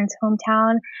parents'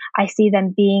 hometown. I see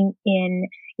them being in,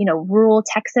 you know, rural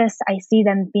Texas. I see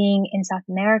them being in South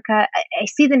America. I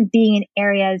see them being in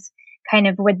areas kind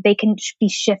of where they can be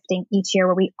shifting each year,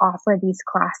 where we offer these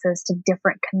classes to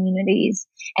different communities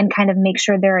and kind of make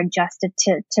sure they're adjusted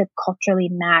to culturally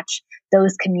match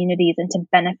those communities and to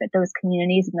benefit those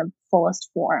communities in the fullest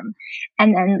form.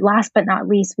 And then last but not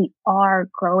least, we are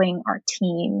growing our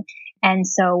team. And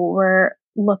so we're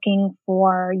looking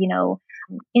for,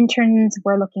 interns.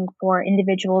 We're looking for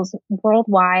individuals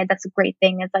worldwide. That's a great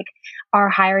thing. It's like our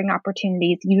hiring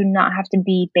opportunities. You do not have to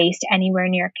be based anywhere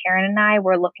near Karen and I.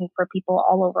 We're looking for people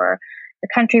all over the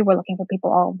country. We're looking for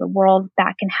people all over the world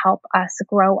that can help us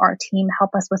grow our team,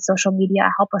 help us with social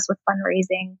media, help us with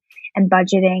fundraising and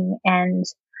budgeting and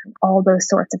all those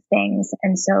sorts of things.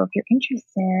 And so if you're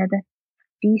interested,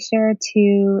 be sure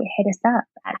to hit us up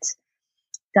at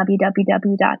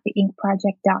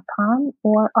www.theinkproject.com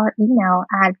or our email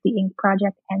at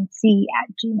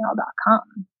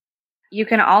theinkprojectnc@gmail.com. You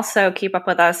can also keep up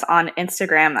with us on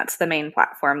Instagram. That's the main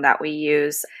platform that we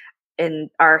use. And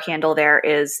our handle there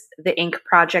is The Ink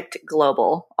Project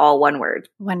Global, all one word.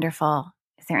 Wonderful.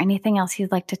 Is there anything else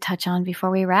you'd like to touch on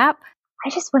before we wrap? I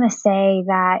just want to say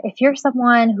that if you're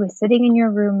someone who is sitting in your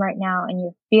room right now and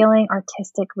you're feeling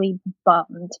artistically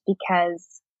bummed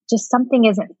because just something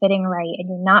isn't fitting right and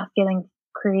you're not feeling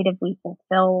creatively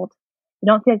fulfilled, you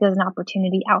don't feel like there's an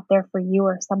opportunity out there for you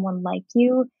or someone like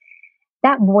you,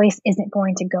 that voice isn't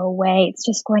going to go away. It's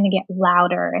just going to get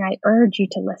louder. And I urge you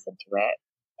to listen to it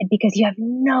because you have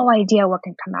no idea what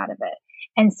can come out of it.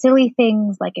 And silly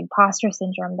things like imposter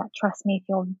syndrome that, trust me,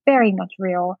 feel very much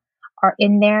real are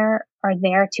there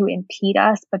to impede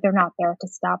us, but they're not there to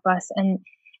stop us. And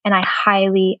I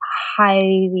highly,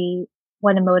 highly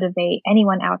want to motivate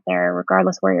anyone out there,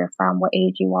 regardless where you're from, what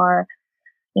age you are,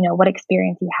 what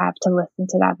experience you have, to listen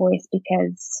to that voice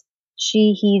because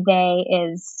she, he, they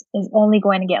is only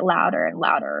going to get louder and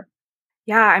louder.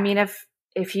 Yeah. I mean,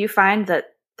 if you find that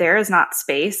there is not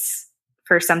space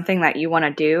for something that you want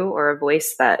to do or a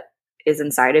voice that is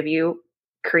inside of you,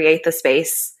 create the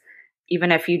space,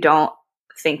 even if you don't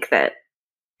think that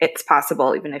it's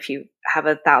possible, even if you have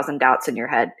 1,000 doubts in your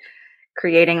head.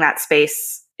 Creating that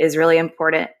space is really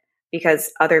important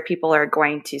because other people are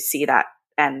going to see that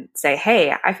and say,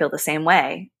 hey, I feel the same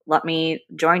way. Let me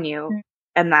join you. Mm-hmm.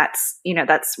 And that's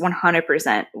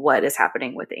 100% what is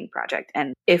happening with the Ink Project.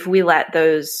 And if we let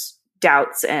those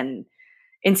doubts and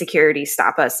insecurities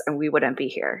stop us, and we wouldn't be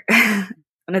here.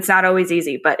 And it's not always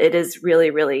easy, but it is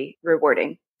really, really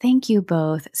rewarding. Thank you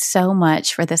both so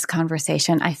much for this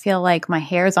conversation. I feel like my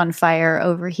hair's on fire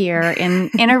over here in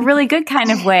a really good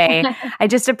kind of way. I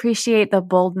just appreciate the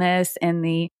boldness and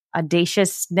the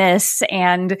audaciousness,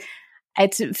 and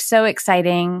it's so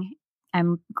exciting.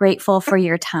 I'm grateful for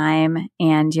your time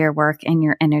and your work and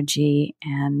your energy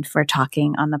and for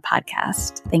talking on the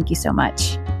podcast. Thank you so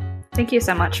much. Thank you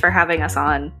so much for having us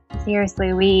on.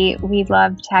 Seriously, we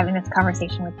loved having this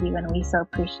conversation with you, and we so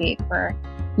appreciate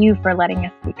you for letting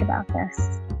us speak about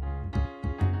this.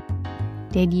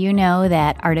 Did you know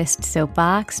that Artist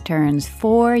Soapbox turns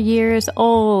 4 years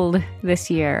old this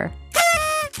year?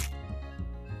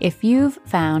 If you've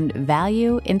found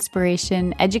value,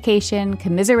 inspiration, education,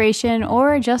 commiseration,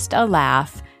 or just a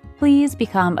laugh, please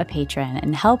become a patron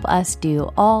and help us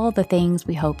do all the things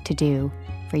we hope to do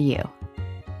for you.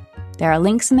 There are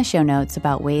links in the show notes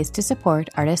about ways to support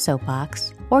Artist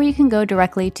Soapbox, or you can go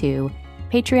directly to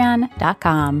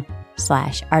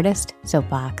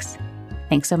patreon.com/artistsoapbox.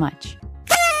 Thanks so much.